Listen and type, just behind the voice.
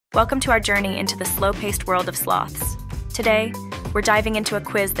Welcome to our journey into the slow-paced world of sloths. Today, we're diving into a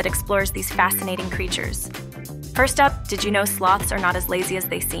quiz that explores these fascinating creatures. First up, did you know sloths are not as lazy as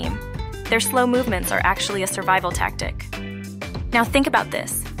they seem? Their slow movements are actually a survival tactic. Now think about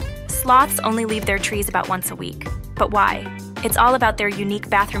this. Sloths only leave their trees about once a week. But why? It's all about their unique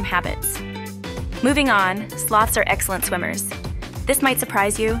bathroom habits. Moving on, sloths are excellent swimmers. This might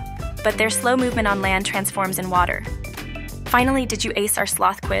surprise you, but their slow movement on land transforms in water. Finally, did you ace our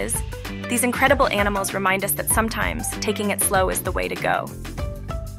sloth quiz? These incredible animals remind us that sometimes taking it slow is the way to go.